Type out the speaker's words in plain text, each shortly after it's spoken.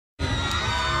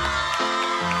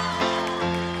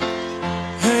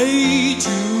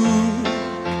Jude,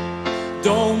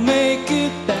 don't make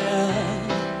it bad.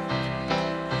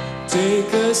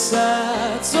 Take a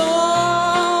sad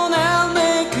song and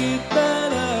make it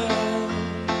better.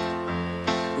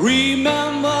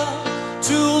 Remember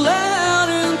to let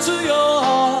into your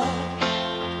heart,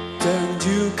 then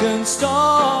you can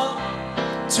start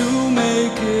to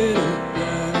make it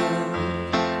better.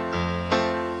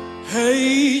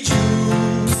 Hey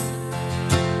Jude,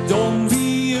 don't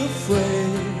be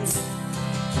afraid.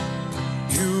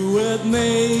 You were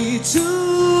made to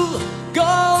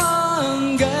go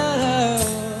and get her.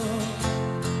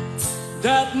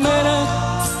 That minute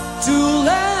to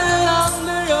let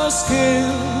under your skin,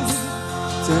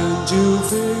 then you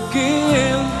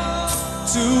begin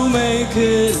to make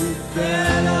it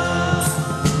better.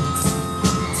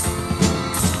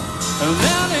 And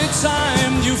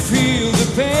anytime you feel the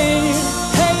pain,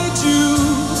 hate you,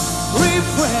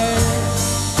 refrain.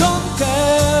 Don't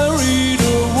carry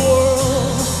the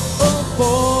world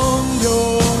upon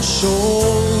your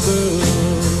shoulders.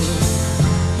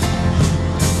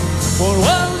 For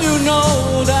well you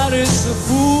know that it's a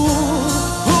fool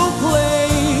who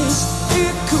plays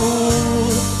it cool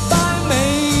by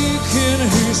making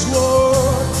his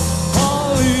world a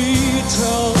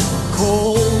little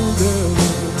colder.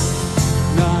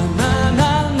 Na na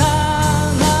na na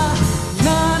na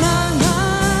na na na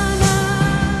na.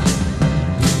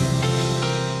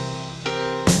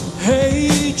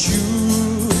 Hey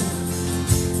Jude,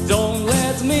 don't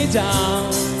let me down.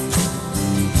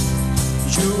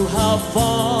 You have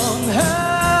fun,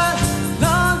 hey,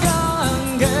 now go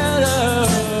and get her.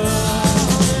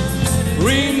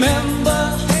 Remember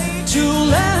to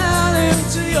let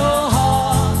into your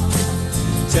heart,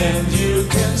 then you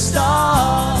can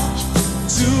start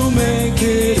to make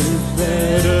it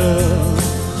better.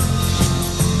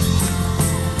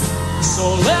 So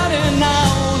let it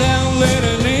out and let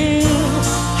it in.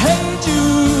 Hey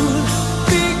Jude,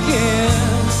 begin.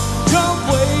 Don't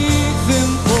wait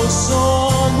them for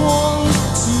someone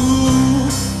to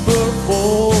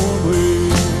perform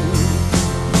it.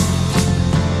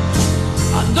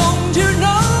 And don't you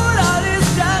know that it's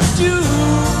just you?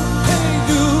 Hey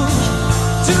Jude,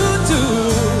 do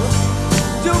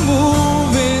the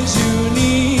movement you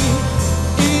need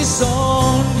is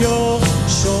on your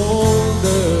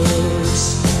shoulders.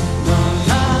 Na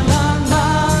na na na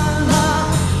na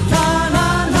na na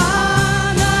na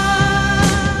na.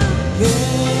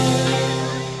 Yeah.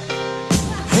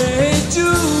 Hey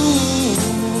Jude,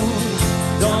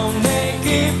 don't make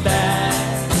it bad.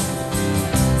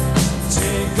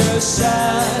 Take a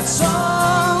sad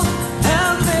song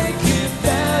and make it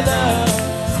better.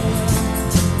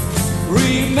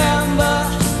 Remember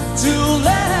to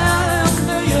let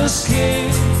under your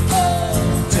skin,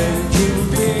 then you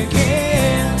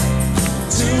begin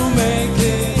to make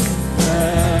it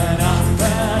better,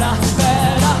 better,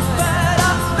 better,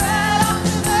 better, better,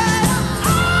 better.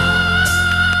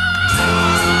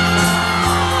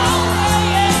 Oh,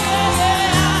 yeah, yeah,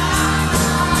 yeah.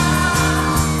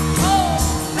 Oh,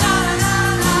 na na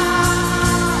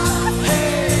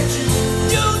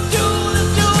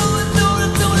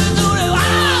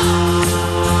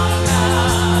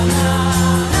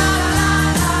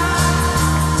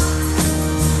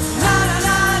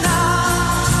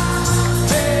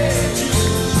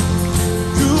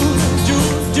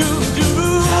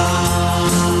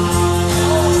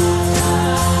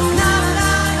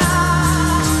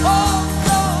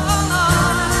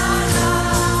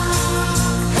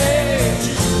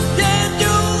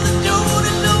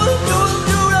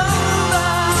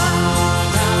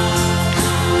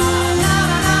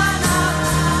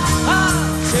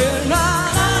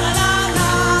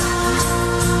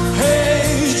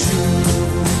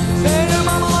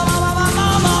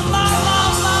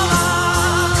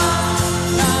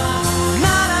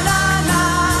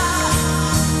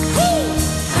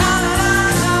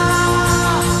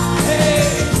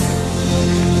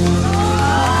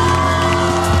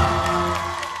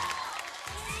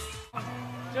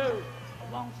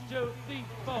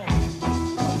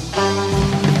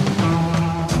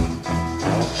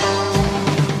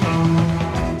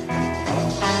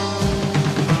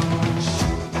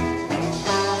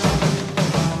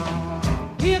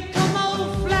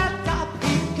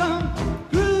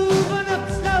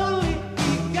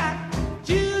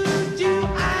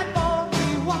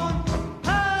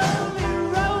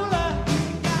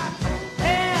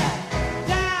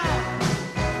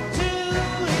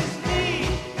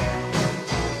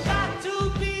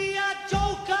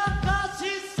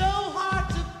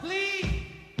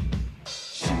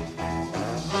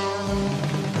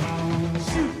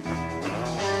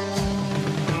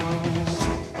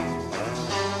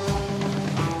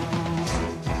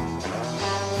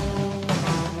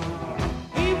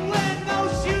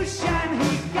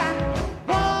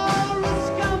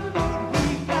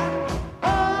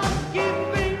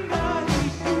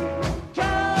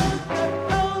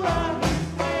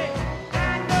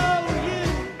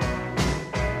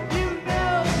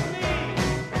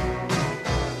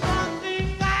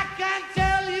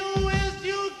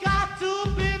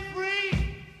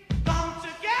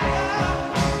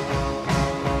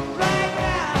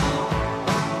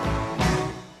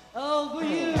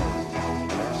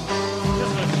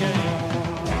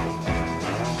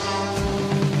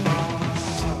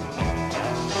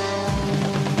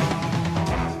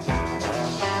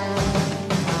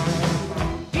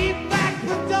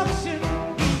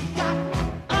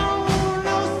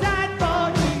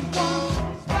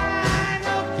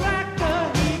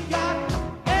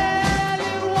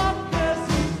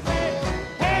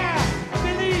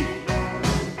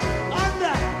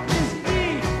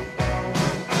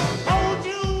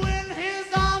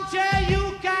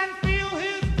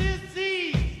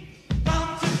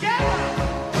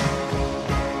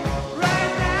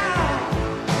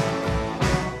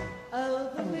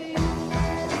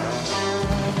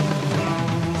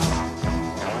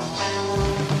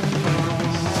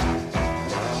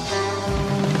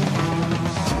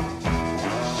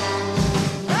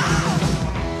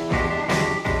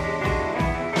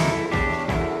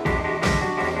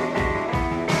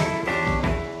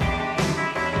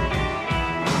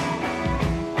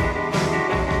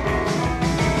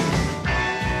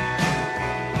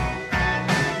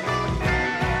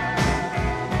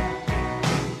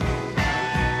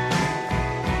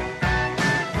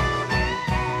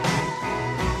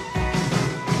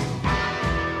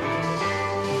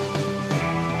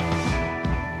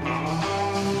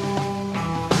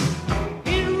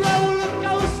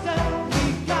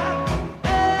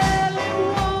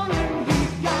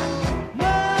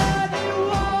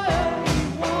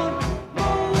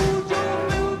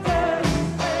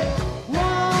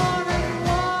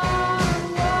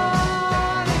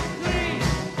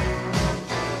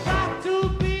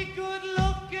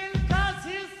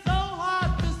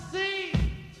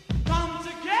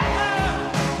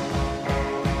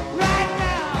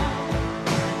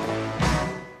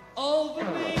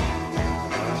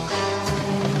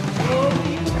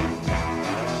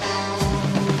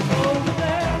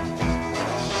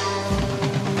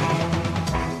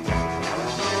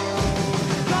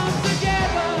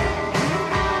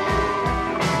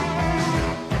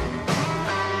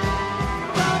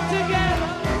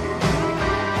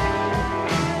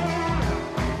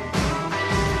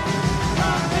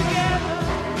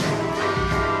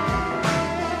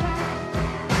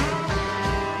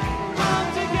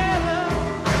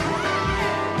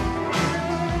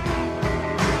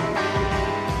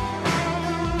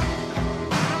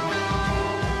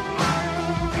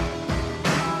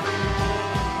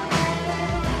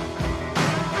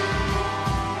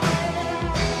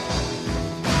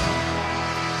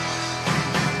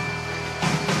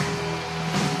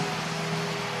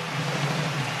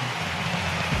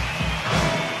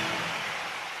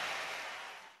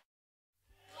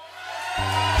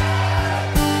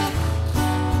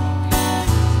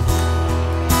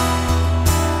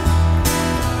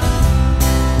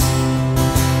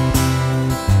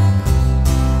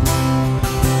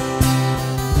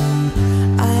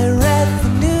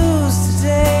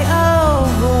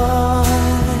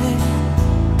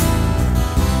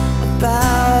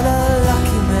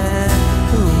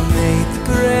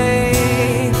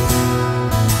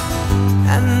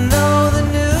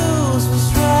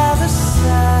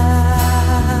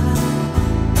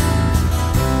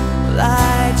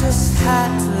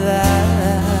to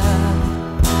that.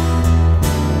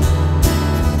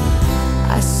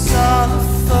 I saw the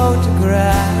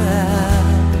photograph.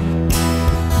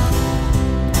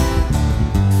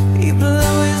 He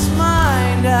blew his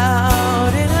mind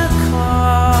out in a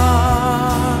car.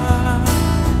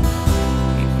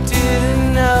 He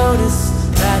didn't notice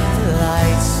that the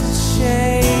lights had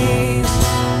changed.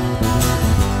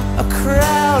 A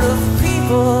crowd of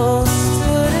people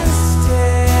stood and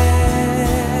stared.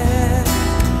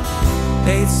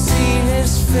 They'd seen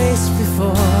his face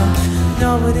before.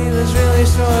 Nobody was really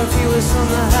sure if he was from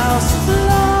the House of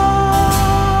Lords.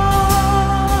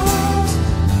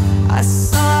 I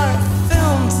saw a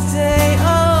film today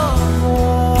of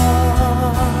war.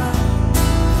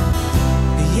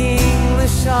 The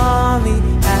English army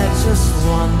had just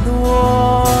won the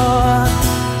war.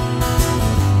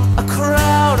 A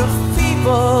crowd of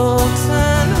people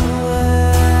turned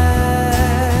away,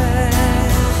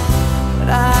 but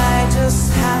I just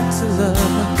had to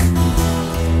look.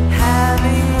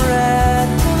 Having read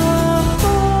the book,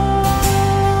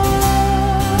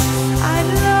 I'd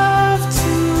love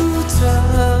to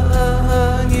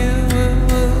turn you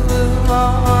on.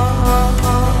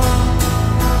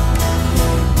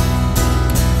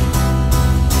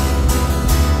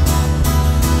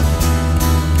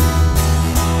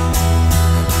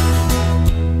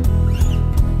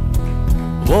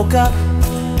 Woke up,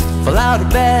 fell out of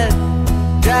bed,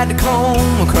 dragged a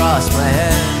comb across my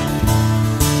head.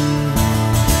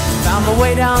 Found my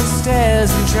way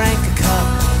downstairs and drank a cup.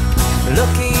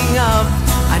 Looking up,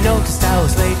 I noticed I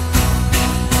was late.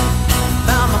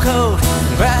 Found my coat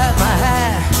and grabbed my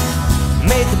hat.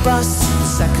 Made the bus in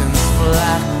seconds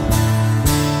flat.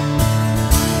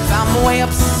 Found my way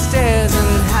upstairs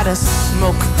and had a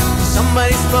smoke.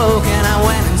 Somebody spoke and I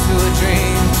went into a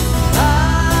dream.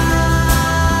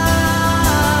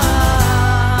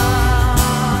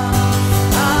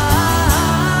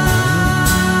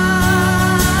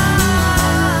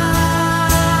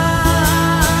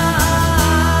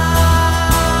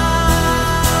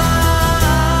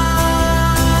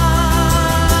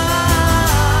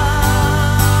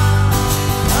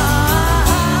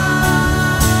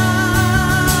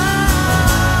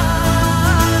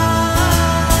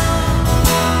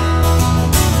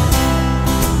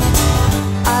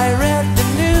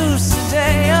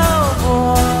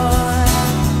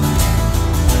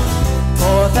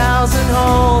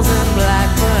 Holes in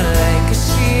Blackburn,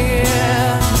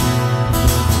 Lancashire.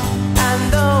 And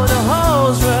though the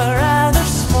holes were rather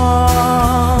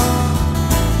small,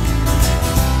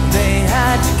 they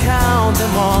had to count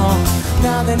them all.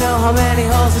 Now they know how many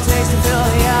holes it takes to fill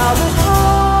the Albert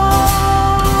Hall.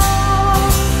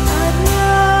 I'd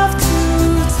love to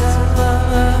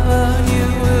turn you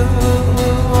on.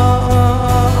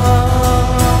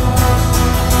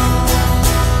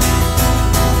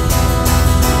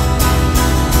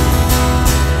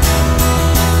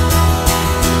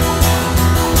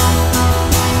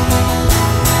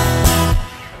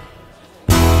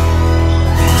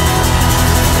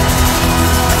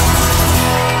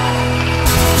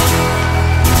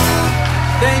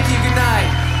 Thank you, good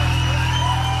night.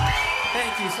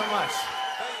 Thank you so much.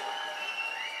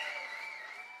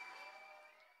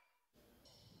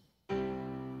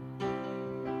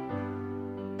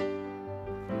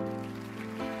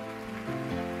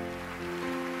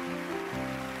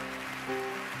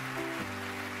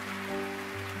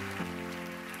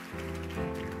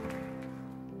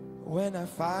 When I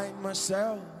find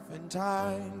myself in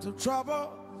times of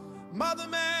trouble, Mother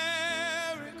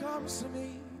Mary comes to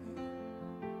me,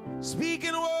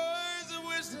 speaking words of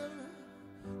wisdom,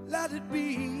 let it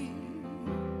be.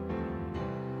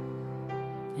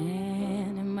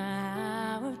 And in my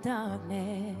hour of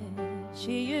darkness,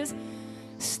 she is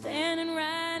standing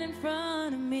right in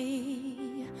front of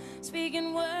me,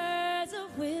 speaking words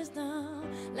of wisdom,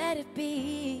 let it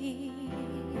be.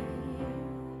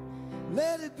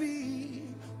 Let it be,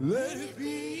 let it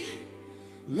be,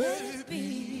 let it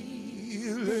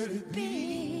be, let it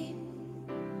be.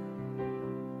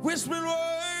 Whispering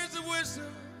words of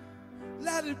wisdom,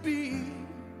 let it be.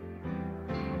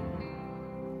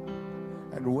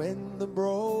 And when the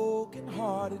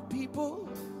broken-hearted people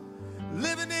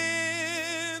living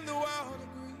in the world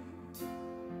agree,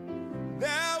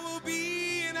 there will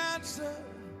be an answer,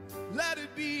 let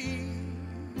it be.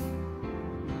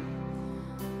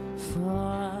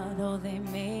 For though they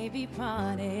may be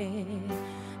parted,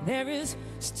 there is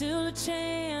still a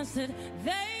chance that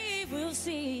they will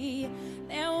see.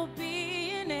 There will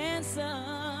be an answer,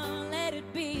 let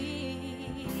it be.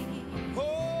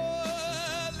 Oh,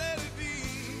 let it be,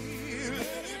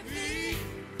 let it be,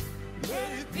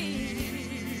 let it be,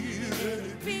 let it be.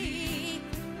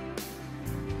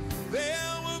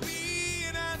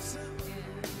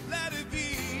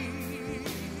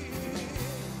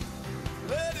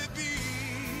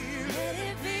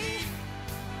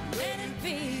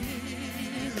 be,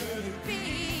 let it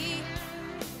be.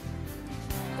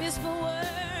 Whisper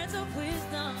words of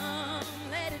wisdom,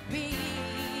 let it be.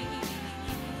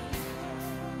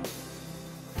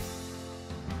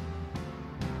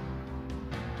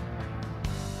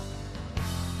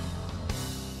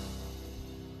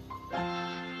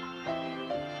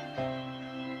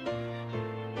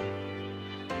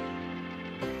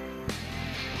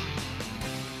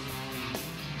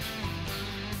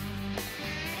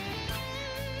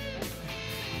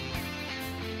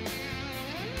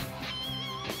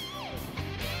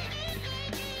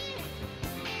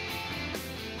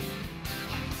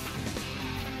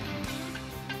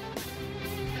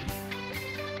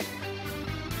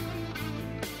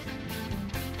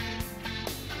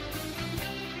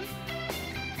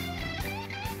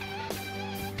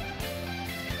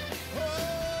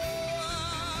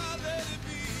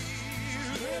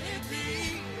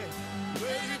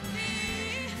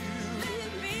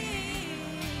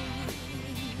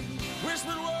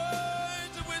 Whispered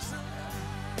words of wisdom,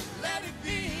 let it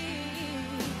be.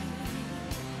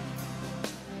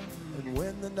 And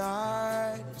when the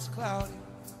night is cloudy,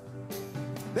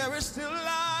 there is still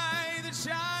light that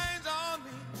shines on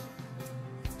me.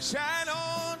 Shine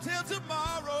on till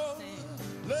tomorrow,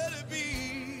 let it be.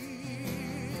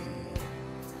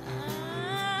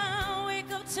 I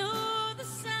wake up to the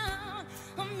sound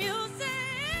of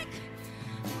music.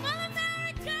 Mother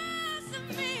Mary comes to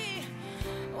me.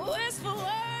 Whisper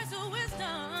words of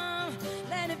wisdom,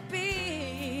 let it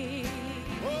be.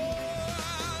 Oh,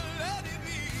 let it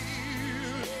be,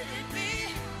 Let it be,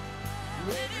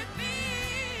 let it be,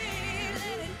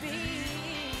 let it be.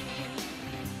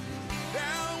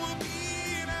 there will be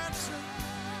an answer.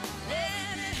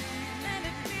 Let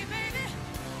it be, baby.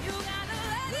 You gotta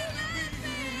let it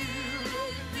be,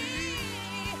 let it be,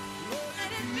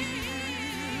 let it be,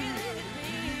 let it be.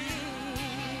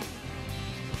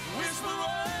 Whisper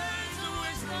words of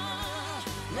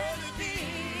wisdom, let it be.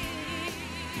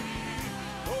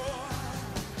 Oh,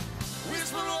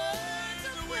 whisper words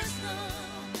of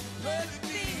wisdom, let it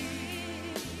be.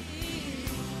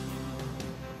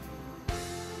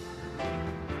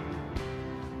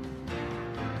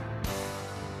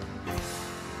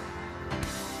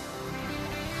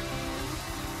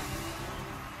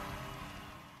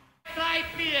 Light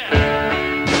beer.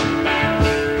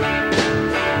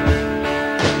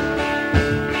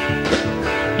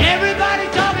 Everybody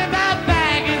talking about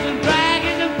baggage and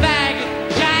dragging and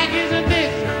baggage, jaggers and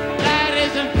this, that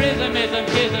is and prismism,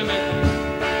 kismism.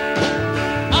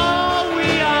 All we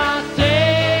are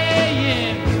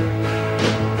saying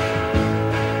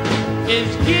is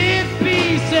give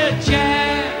peace a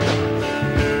chance.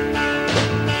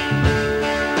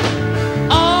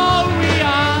 All we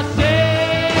are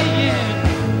saying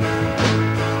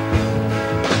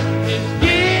is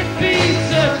give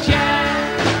peace a chance.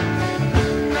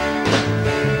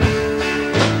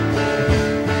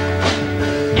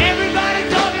 Everybody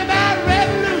talking about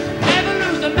revolution,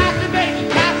 evolution, masturbation,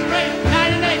 castration,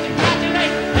 nightination,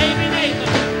 castration, alienation,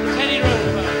 Teddy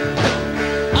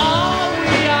Roosevelt. All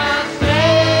we are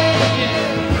saying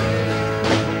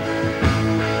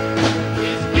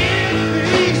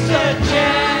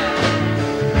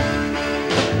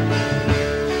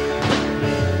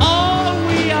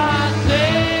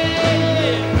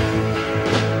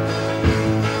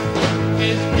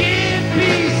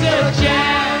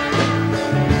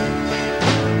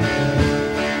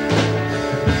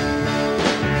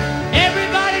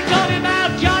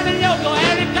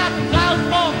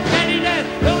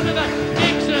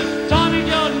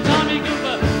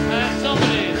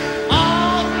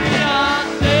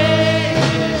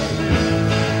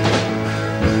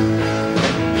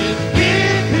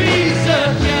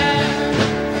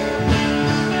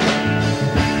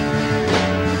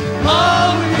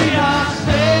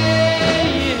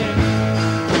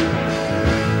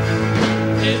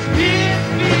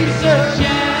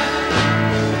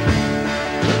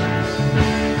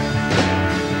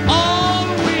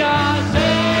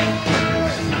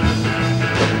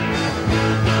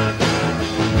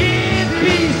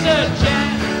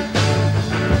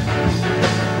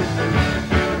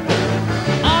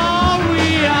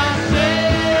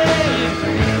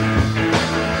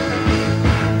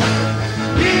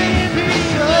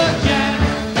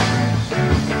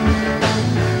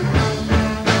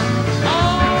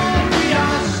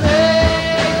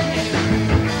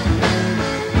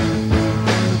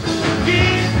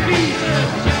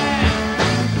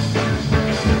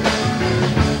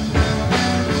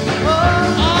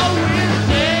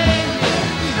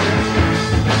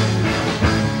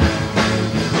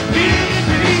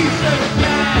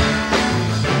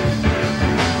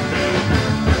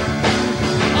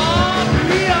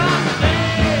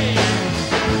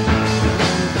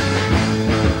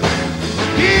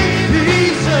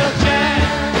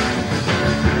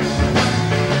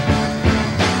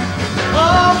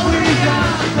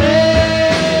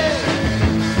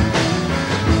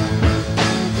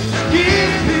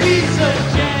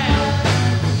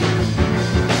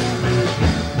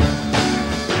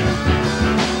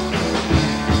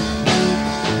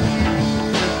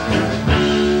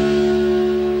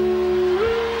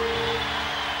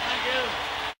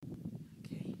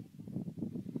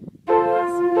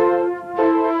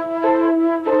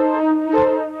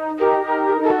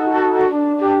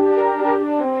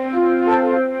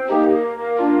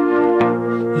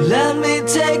Let me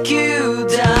take you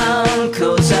down,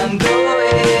 'cause I'm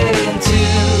going to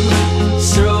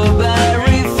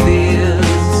strawberry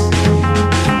fields.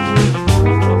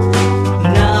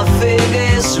 Nothing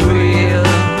is real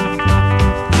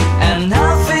and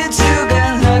nothing to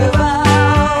get hurt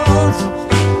about.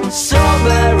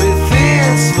 Strawberry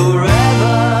fields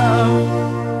forever.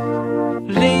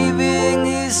 Living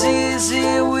is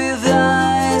easy with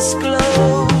eyes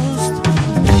closed.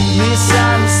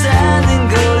 Misunderstanding,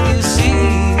 girl, you see.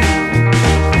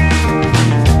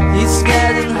 It's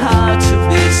getting hard to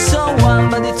be someone,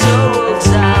 but it all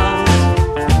works out.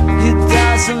 It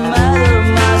doesn't matter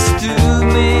much to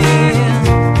me.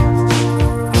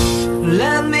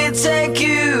 Let me take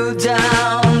you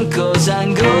down, 'cause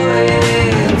I'm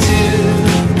going to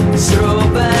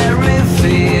strawberry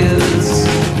fields.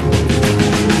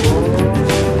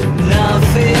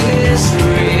 Nothing is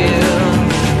real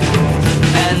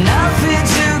and nothing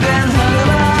to get hurt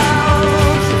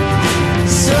about.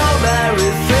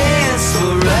 Strawberry fields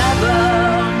forever.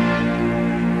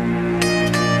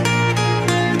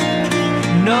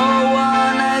 No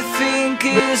one, I think,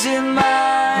 is in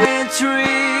my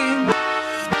dream.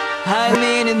 I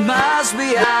mean, it must be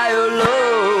high or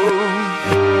low.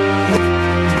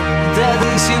 That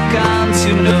is, you come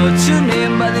to know to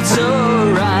name, but it's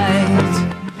alright.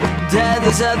 That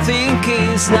is, I think,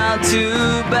 it's not too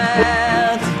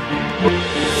bad.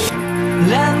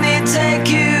 Let me take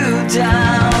you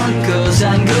down, 'cause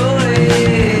I'm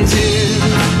going to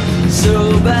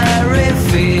strawberry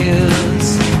fields.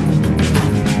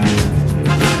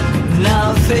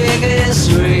 Nothing is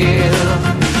real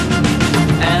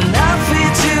and nothing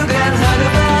to get hurt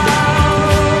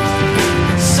about.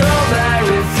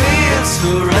 Strawberry fields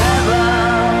forever.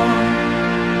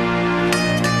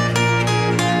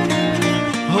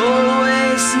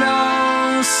 Always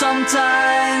know,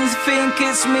 sometimes think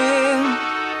it's me,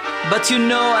 but you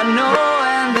know I know,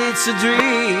 and it's a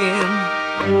dream.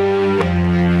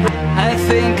 I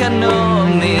think I know, I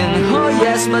mean, oh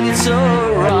yes, but it's so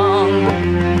wrong.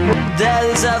 That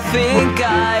is, I think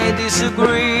I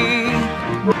disagree.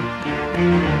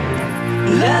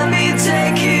 Let me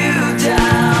take you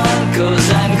down, 'cause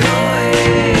I'm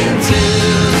going to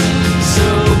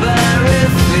strawberry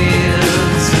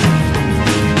fields.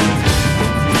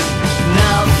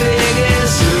 Nothing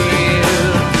is real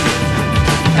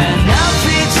and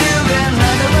nothing to get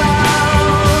hurt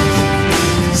about.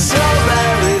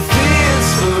 Strawberry fields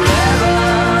forever.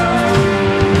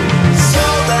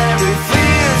 Strawberry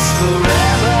fields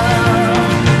forever.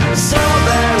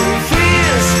 Strawberry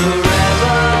fields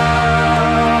forever.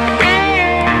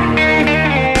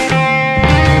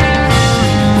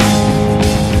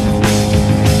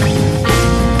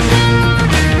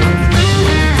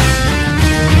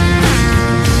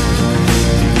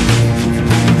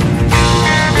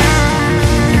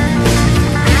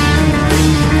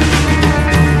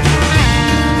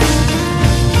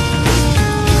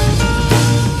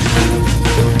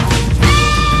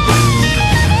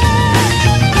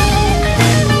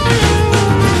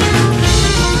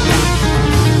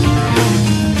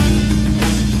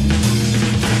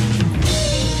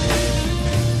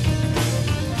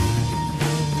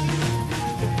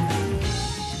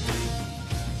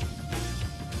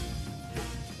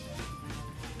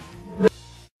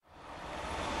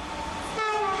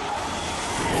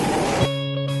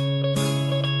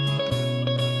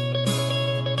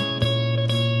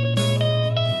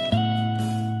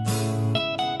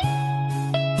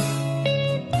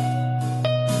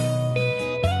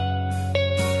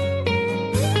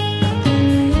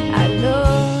 I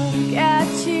look at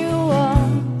you all,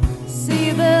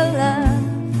 see the love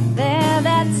there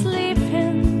that's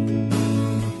sleeping,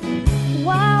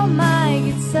 while my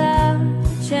guitar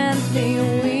gently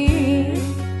weeps.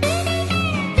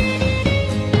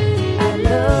 I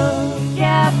look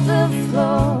at the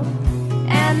floor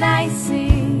and I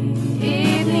see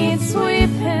it needs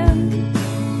sweeping.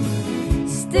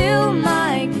 Still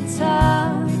my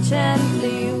guitar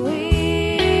gently weeps.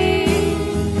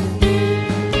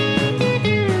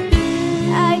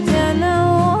 I don't know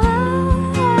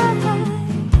why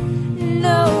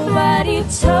nobody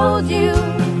told you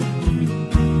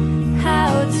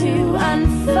how to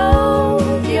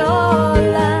unfold your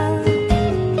love.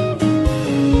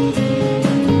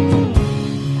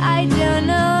 I don't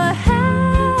know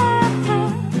how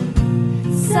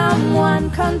someone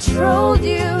controlled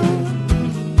you.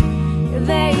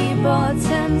 They bought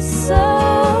and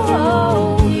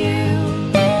sold you.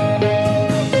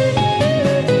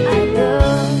 I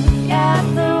look at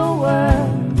the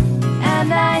world and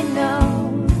I know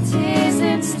 'tis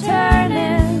its turning.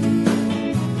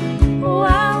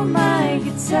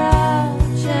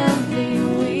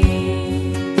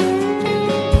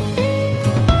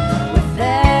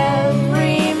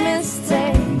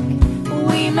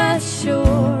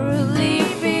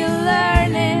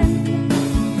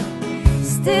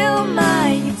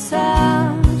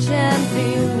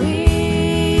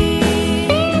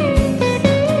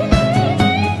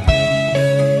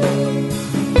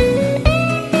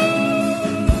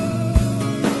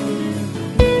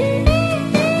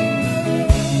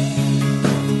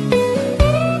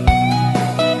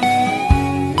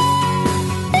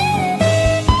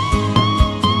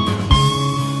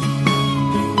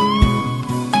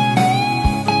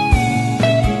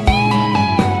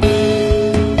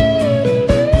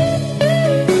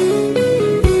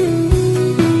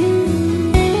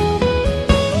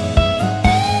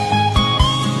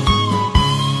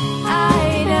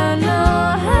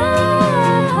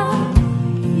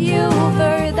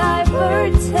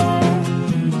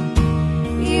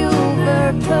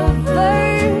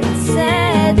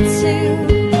 had to.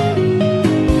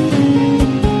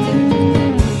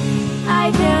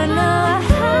 I don't know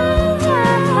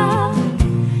how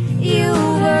you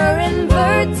were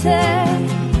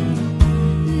inverted.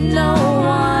 No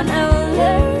one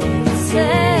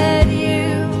alerted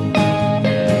you.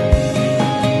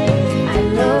 I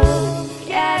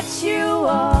look at you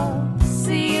all,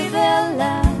 see the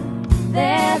love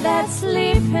there that's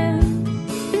sleeping,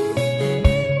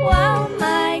 while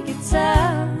my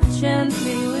guitar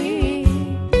gently weeps.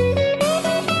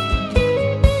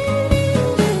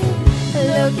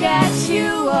 Look at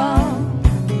you all,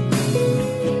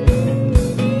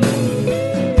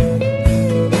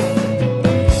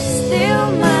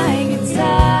 still my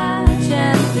guitar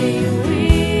gently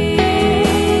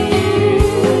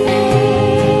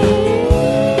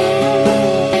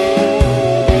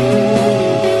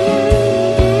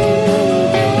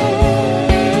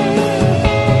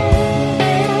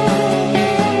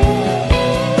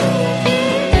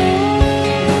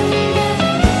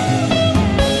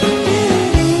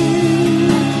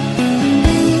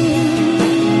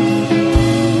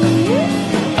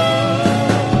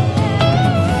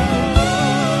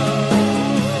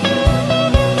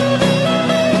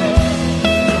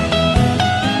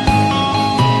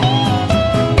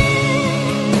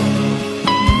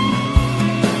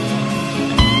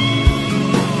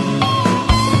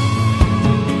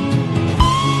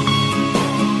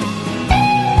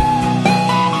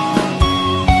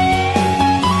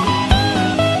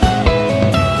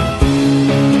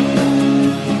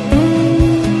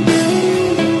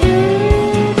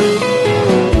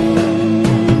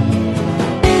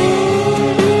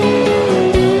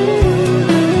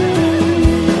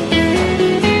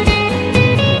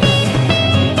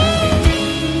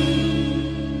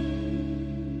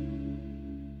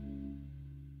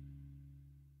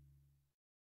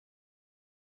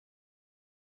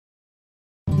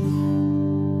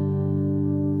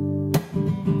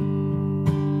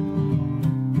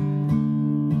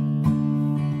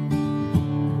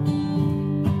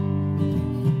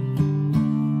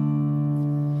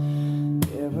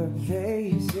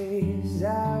places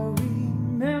I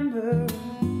remember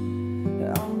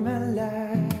all my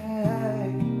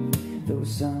life, though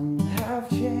some have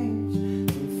changed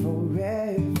and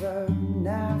forever,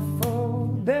 not for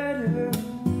better.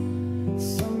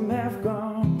 Some have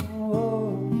gone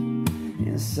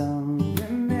and some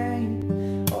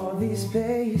remain. All these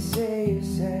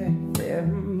places have their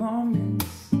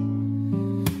moments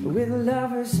with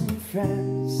lovers and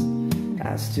friends.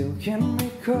 I still can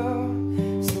recall.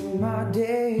 Some are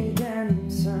dead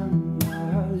and some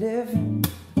are living.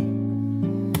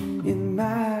 In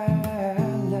my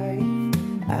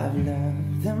life, I've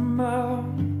loved them all.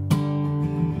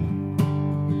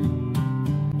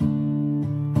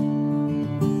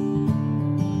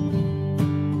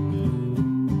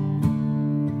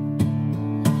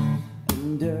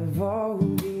 And of all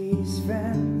these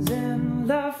friends and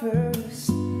lovers,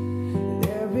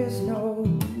 there is no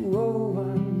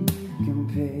one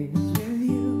compares with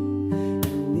you.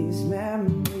 And these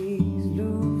memories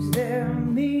lose their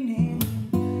meaning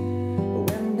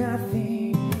when I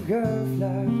think of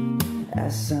love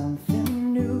as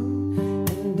something new.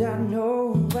 And I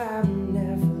know I'll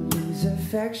never lose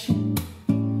affection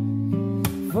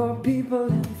for people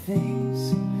and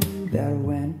things that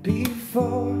went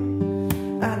before.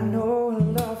 I know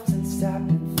I'll often stop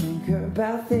and think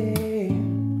about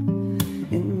them.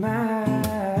 In my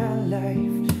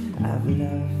life, I've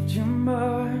loved you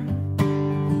more.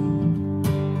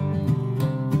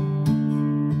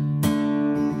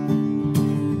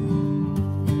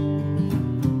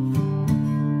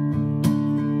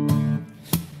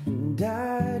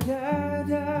 Da da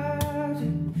da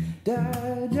da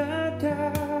da da da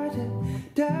da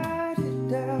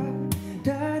da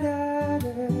da da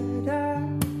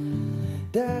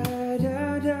da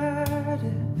da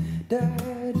da da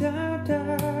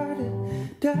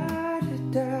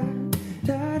da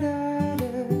da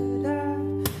da da.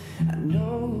 I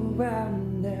know I'll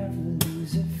never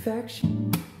lose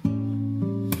affection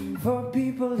for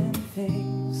people and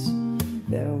things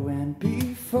that went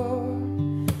before.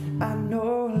 I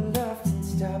know I'll often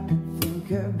stop and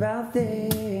think about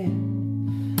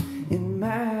them. In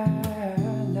my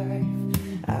life,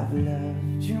 I've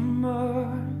loved you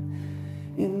more.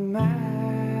 In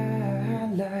my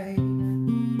life,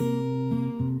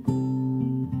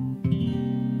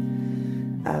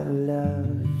 I've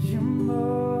loved you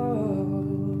more.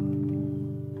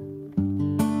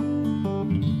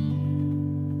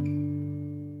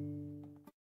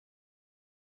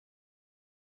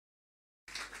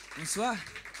 Bonsoir.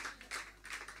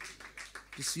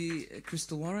 Je suis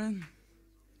Crystal Warren.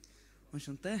 Vamos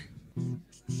chanter?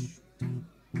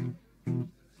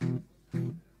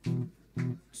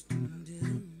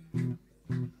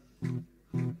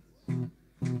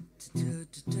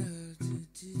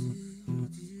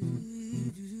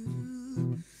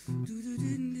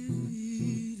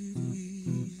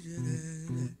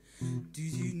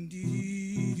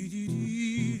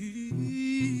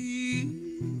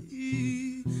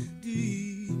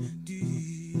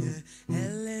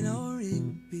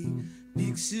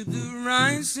 The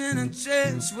rice in a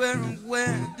church where a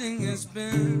wedding has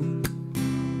been.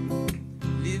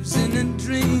 Lives in a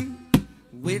dream,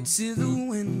 waits at the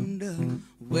window,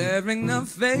 wearing the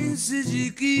faces she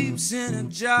keeps in a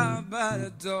jar by the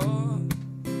door.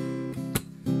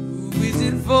 Who is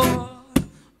it for?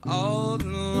 All the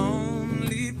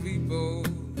lonely people.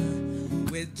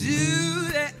 Where do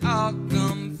they all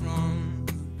come from?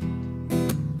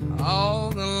 All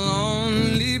the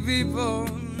lonely people.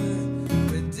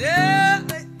 There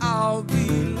they all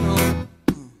belong.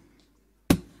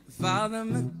 Father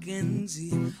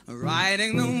Mackenzie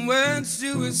writing the words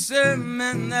to a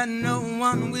sermon that no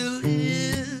one will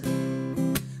hear.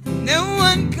 No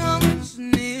one comes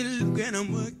near. Look at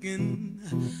him working,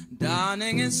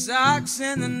 darning his socks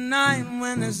in the night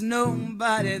when there's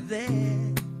nobody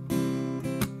there.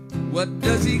 What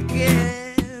does he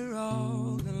care?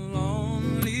 All the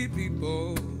lonely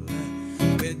people.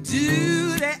 Where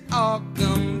do they all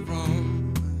come from?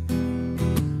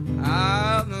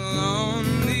 All the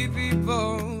lonely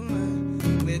people.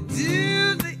 Where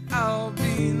do they all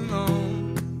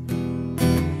belong?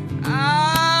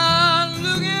 I'm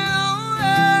looking all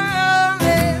around.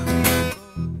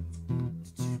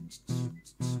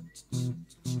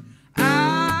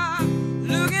 I'm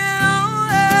looking all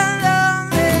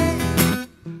around.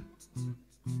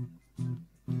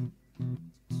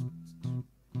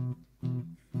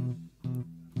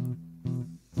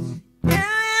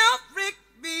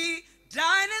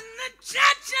 Died in the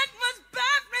church and was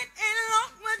buried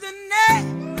along with the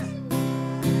name.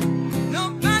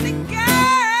 Nobody cares.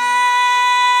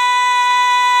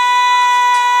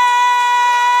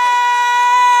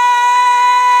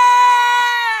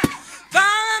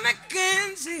 Father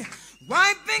Mackenzie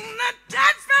wiping the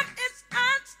dust from his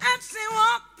eyes as he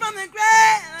walked from the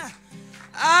grave.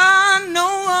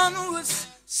 No one was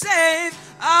saved.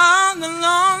 All the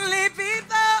lonely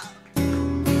people.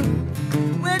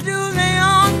 Where do they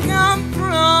all come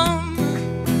from?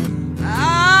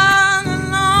 All the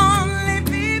lonely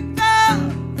people.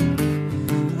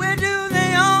 Where do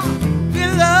they all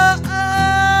belong?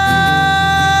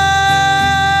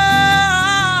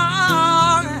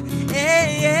 Yeah,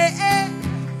 yeah, yeah.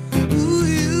 Ooh,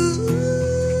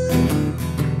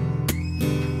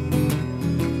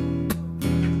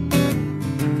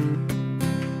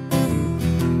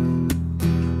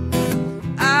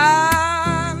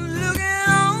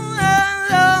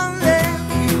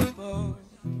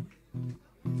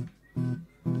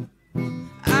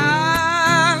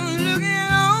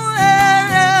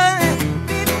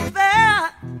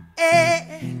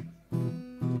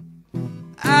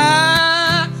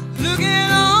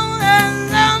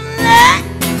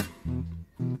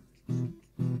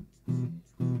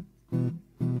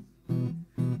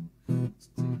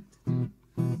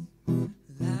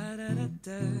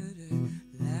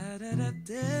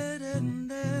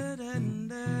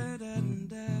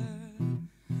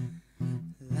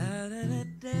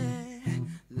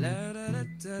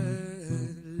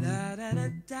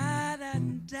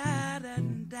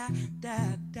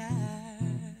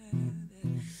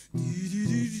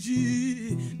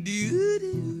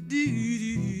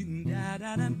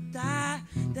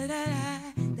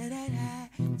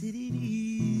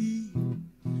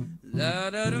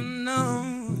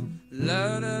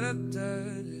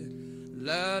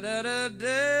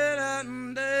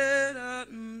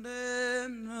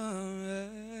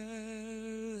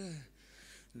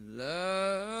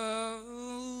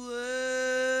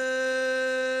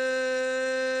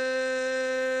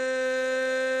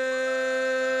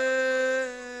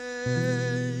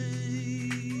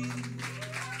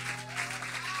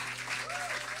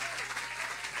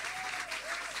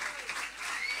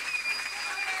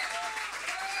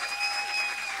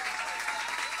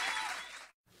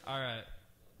 All right.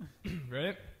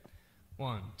 Ready?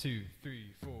 1, 2,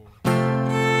 3, 4.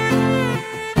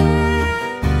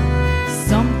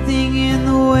 Something in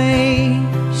the way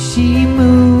she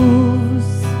moves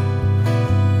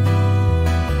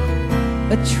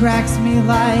attracts me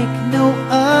like no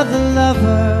other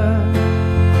lover.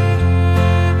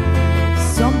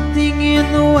 Something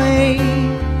in the way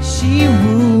she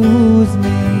woos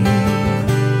me.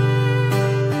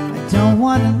 I don't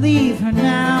want to leave her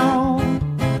now.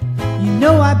 You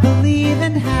know I believe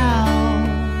in how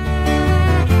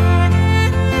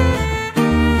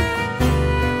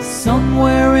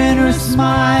somewhere in her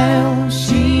smile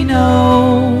she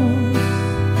knows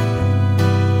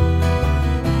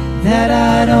that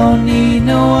I don't need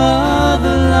no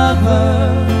other lover.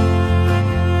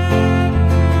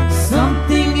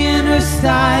 Something in her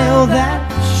style that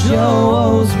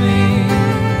shows me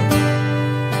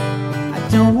I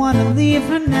don't want to leave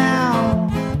her now.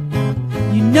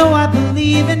 You know I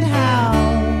believe in how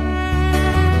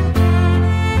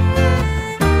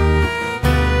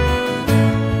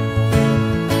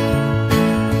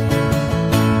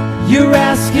you're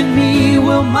asking me,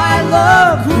 will my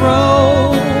love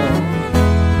grow?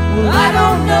 Well, I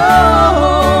don't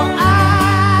know,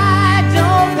 I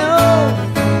don't know.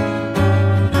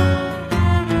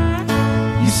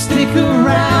 You stick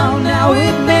around, now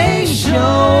it may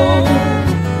show.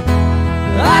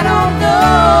 I don't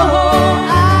know,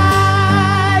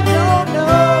 I don't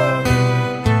know.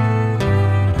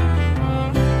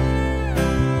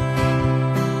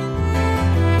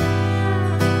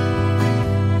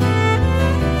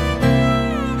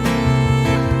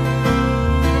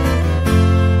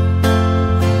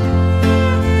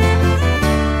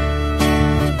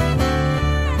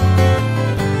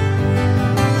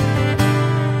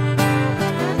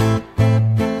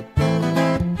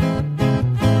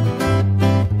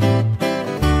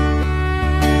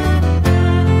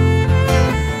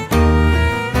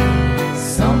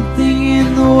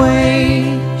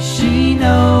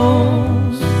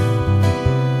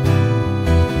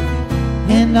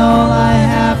 And all I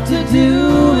have to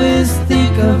do is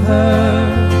think of her.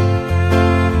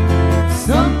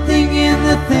 Something in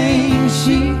the things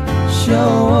she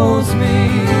shows me.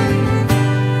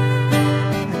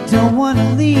 I don't want to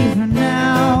leave her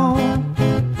now.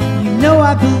 You know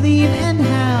I believe in how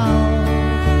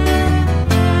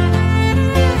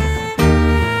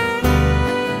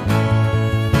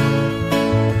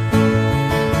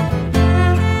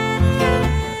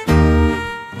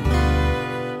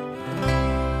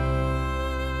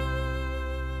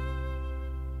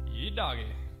doggy.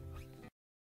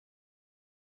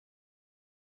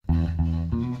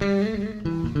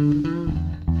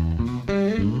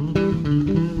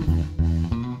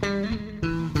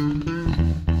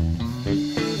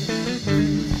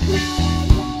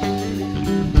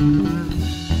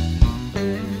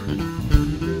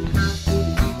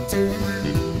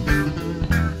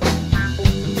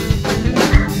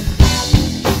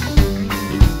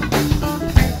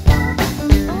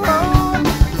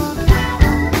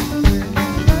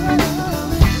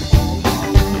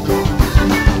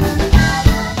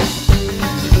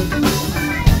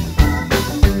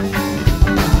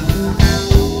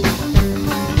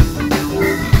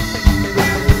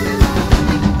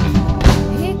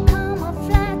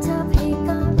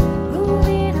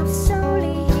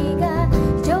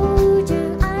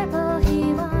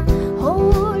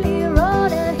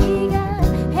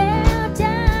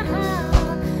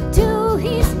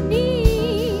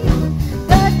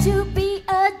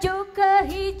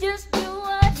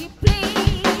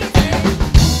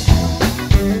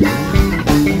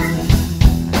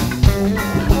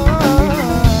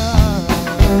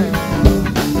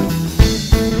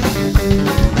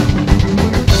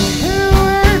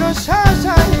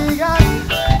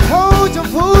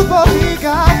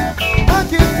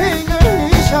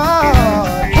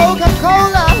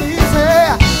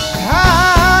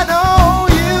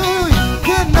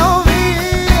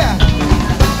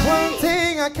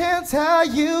 Tell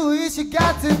you is you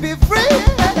got to be free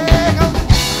right now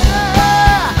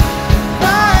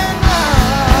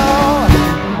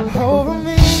over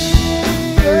me,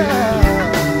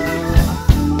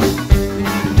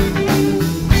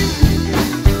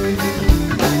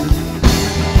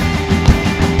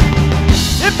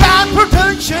 If bad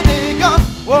protection they got,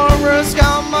 warriors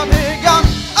come on they got.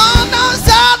 Oh no,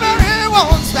 salary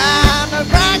won't stand a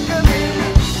crack of me.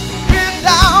 Get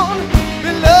down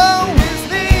below.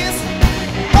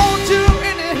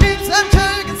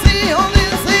 You can see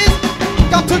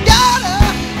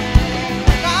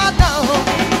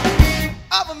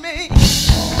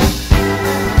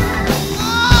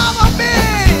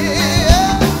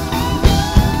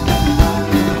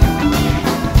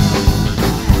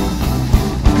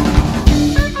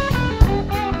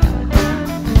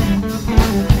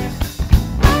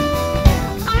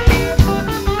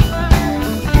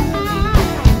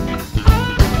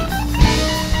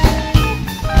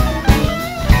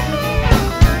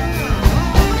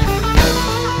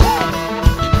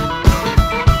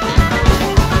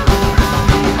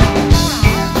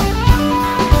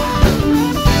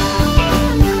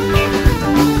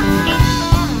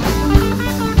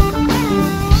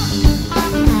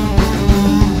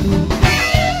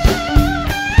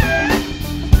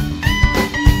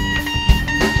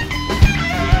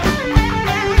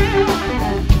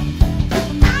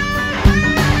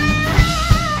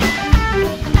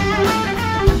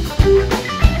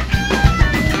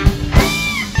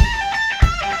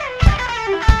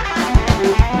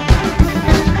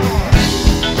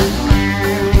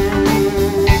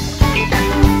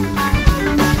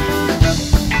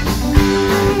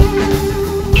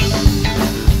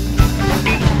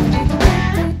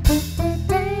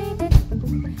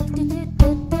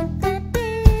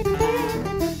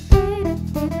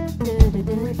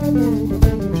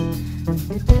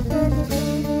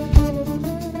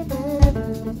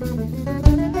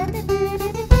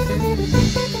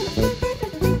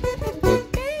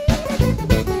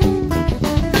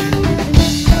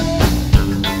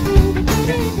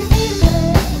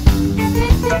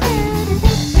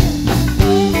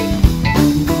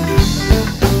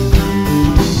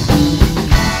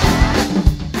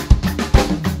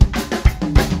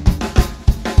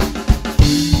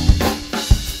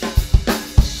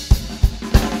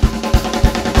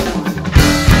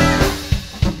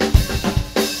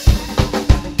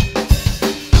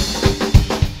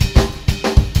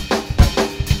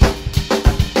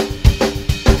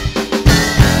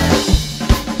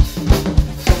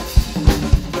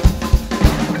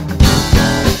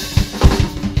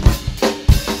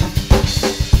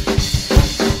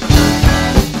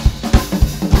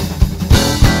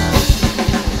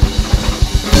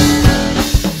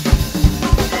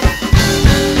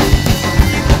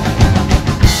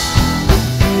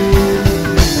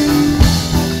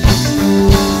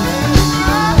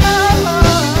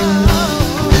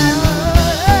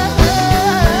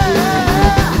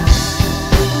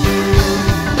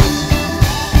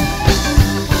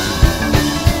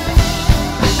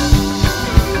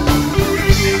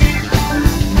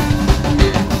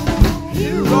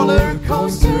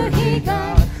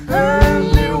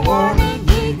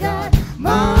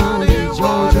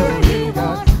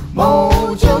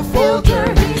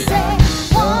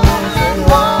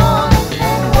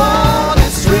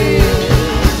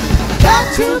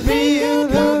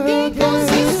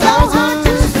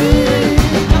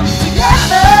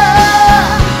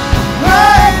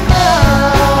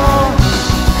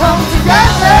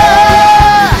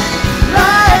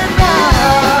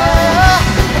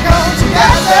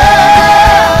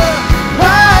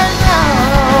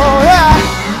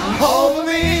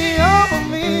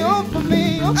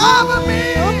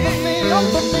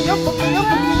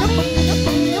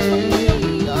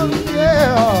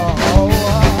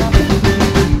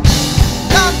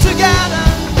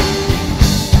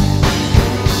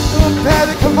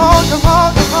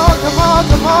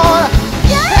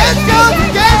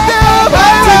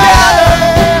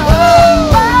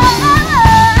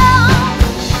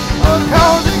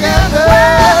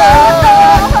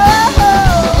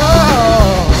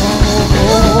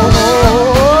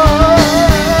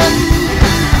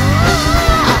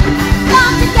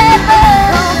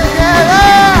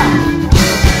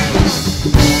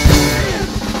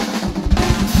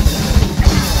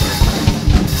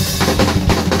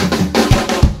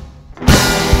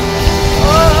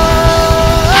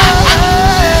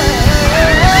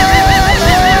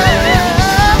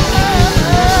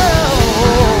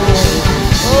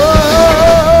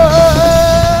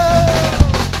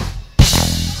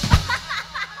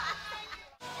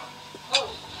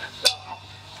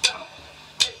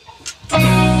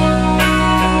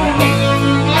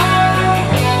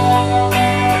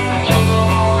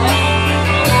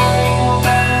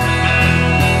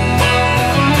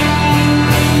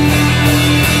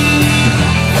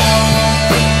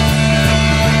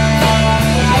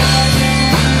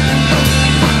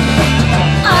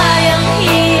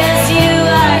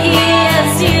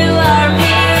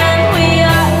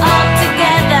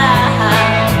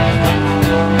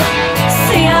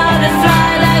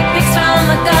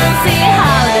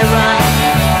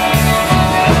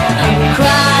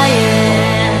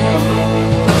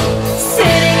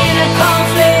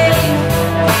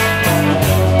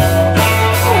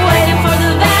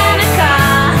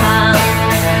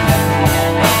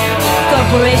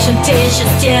Operation Tissue,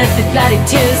 tears, the bloody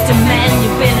Tuesday, man.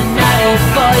 You've been a naughty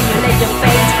boy, you let your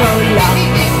face grow long.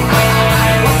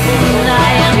 And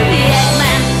I am the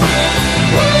Eggman.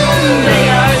 They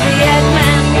are the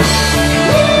Eggman.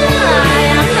 I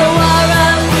am the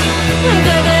Warren.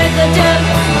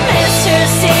 Mr.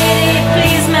 City,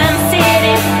 please man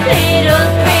city, little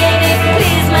pretty,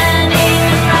 please man in.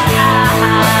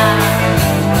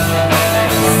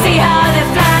 See how they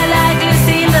fly like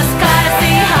Lucy in the sky,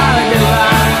 see how they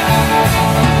run.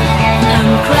 I'm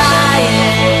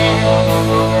crying,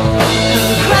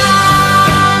 I'm crying,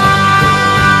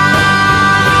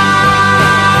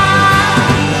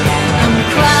 I'm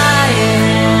crying,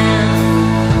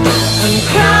 I'm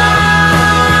crying.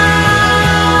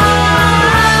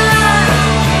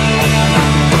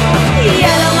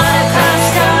 Yellow mother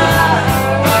coaster,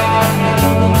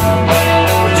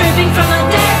 dripping from a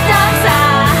dead dog's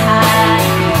eye.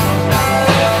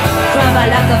 Crumble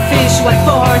like a fish, white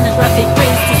born and roughy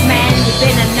priestess man. You've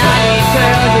been a naughty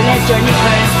girl, you let your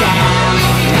knickers down.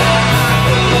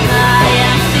 I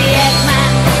am the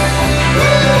Eggman.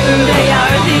 They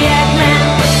are the Eggman.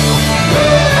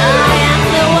 I am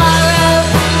the Warrow.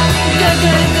 Good,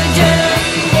 good, good, good.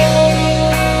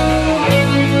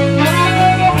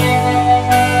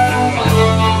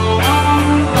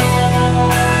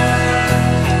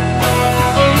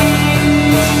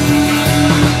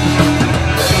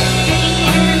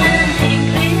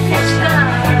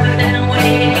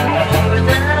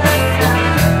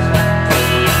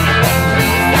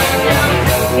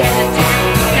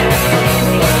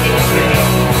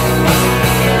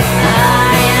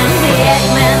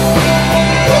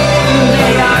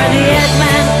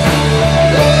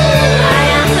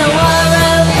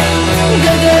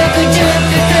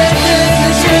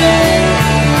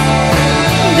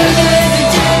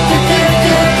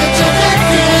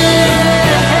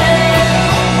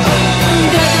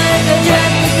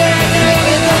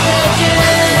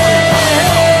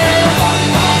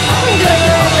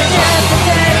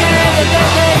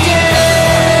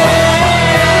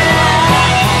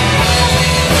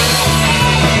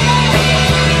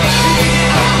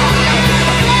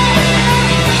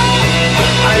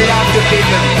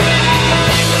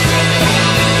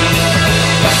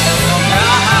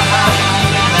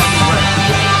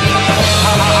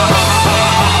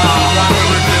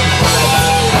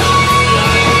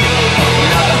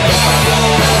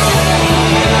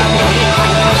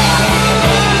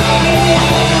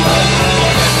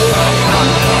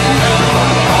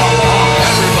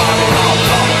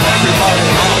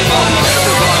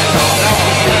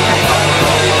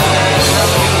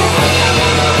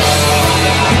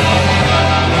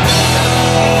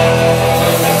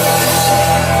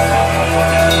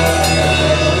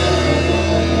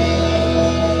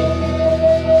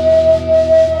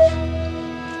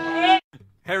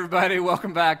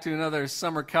 Welcome back to another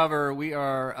summer cover. We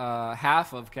are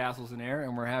half of Castles in Air,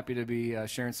 and we're happy to be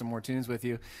sharing some more tunes with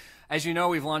you. As you know,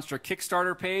 we've launched our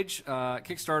Kickstarter page.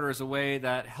 Kickstarter is a way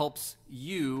that helps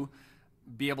you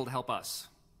be able to help us.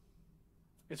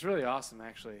 It's really awesome,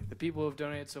 actually. The people who have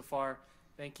donated so far,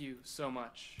 thank you so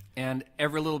much. And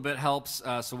every little bit helps,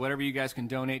 so whatever you guys can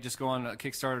donate, just go on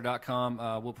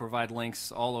Kickstarter.com. We'll provide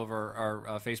links all over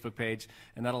our Facebook page,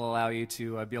 and that'll allow you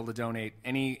to be able to donate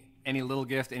any little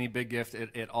gift, any big gift.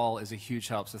 It all is a huge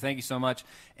help. So thank you so much.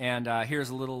 And here's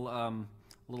a little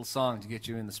song to get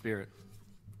you in the spirit.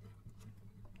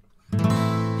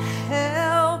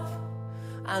 Help,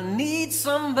 I need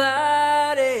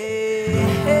somebody.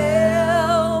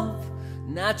 Help,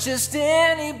 not just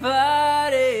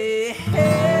anybody.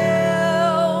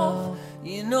 Help,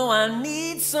 you know I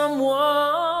need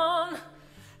someone.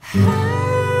 Help.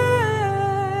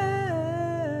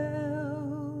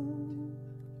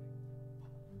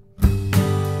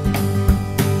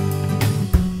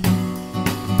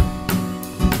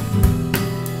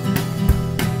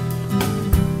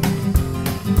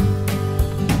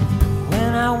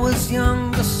 I was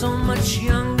younger, so much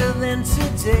younger than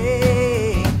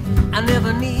today. I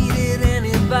never needed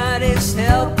anybody's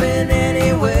help in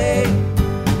any way.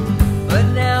 But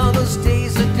now those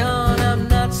days are gone, I'm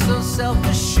not so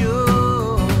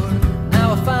self-assured.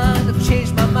 Now I find I've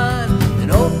changed my mind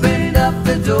and opened up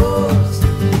the doors.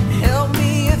 Help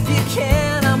me if you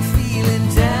can, I'm feeling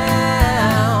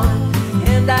down.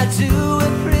 And I do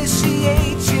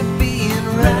appreciate you being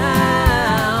right.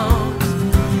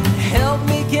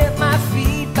 Get my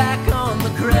feet back on the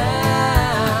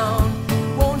ground.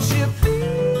 Won't you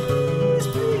please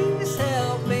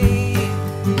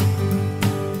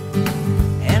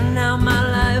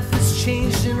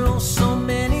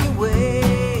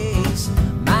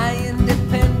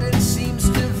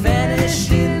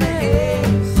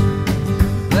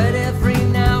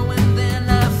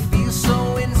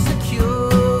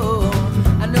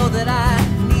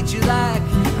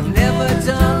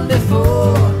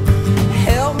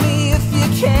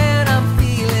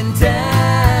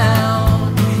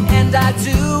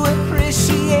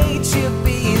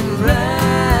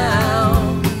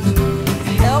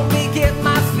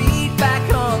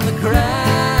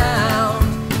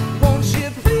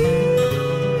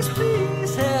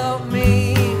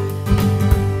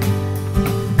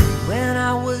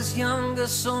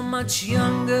so much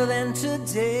younger than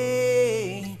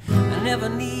today. I never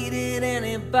needed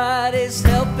anybody's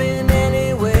help in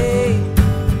any way.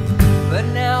 But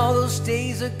now those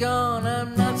days are gone,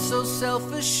 I'm not so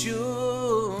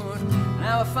self-assured.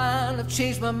 Now I find I've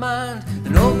changed my mind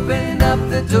and opened up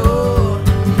the door.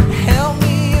 Help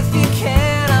me if you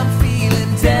can, I'm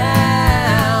feeling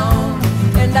down.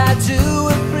 And I do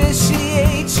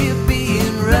appreciate you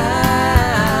being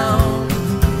round.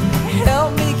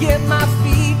 Help me get my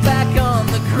feet back on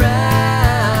the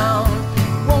ground.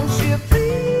 Won't you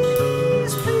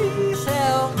please, please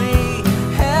help me,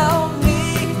 help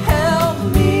me, help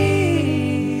me.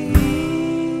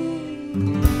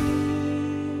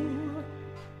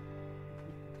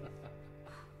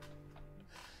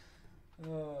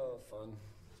 Oh, fun.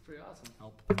 It's pretty awesome.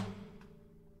 Help.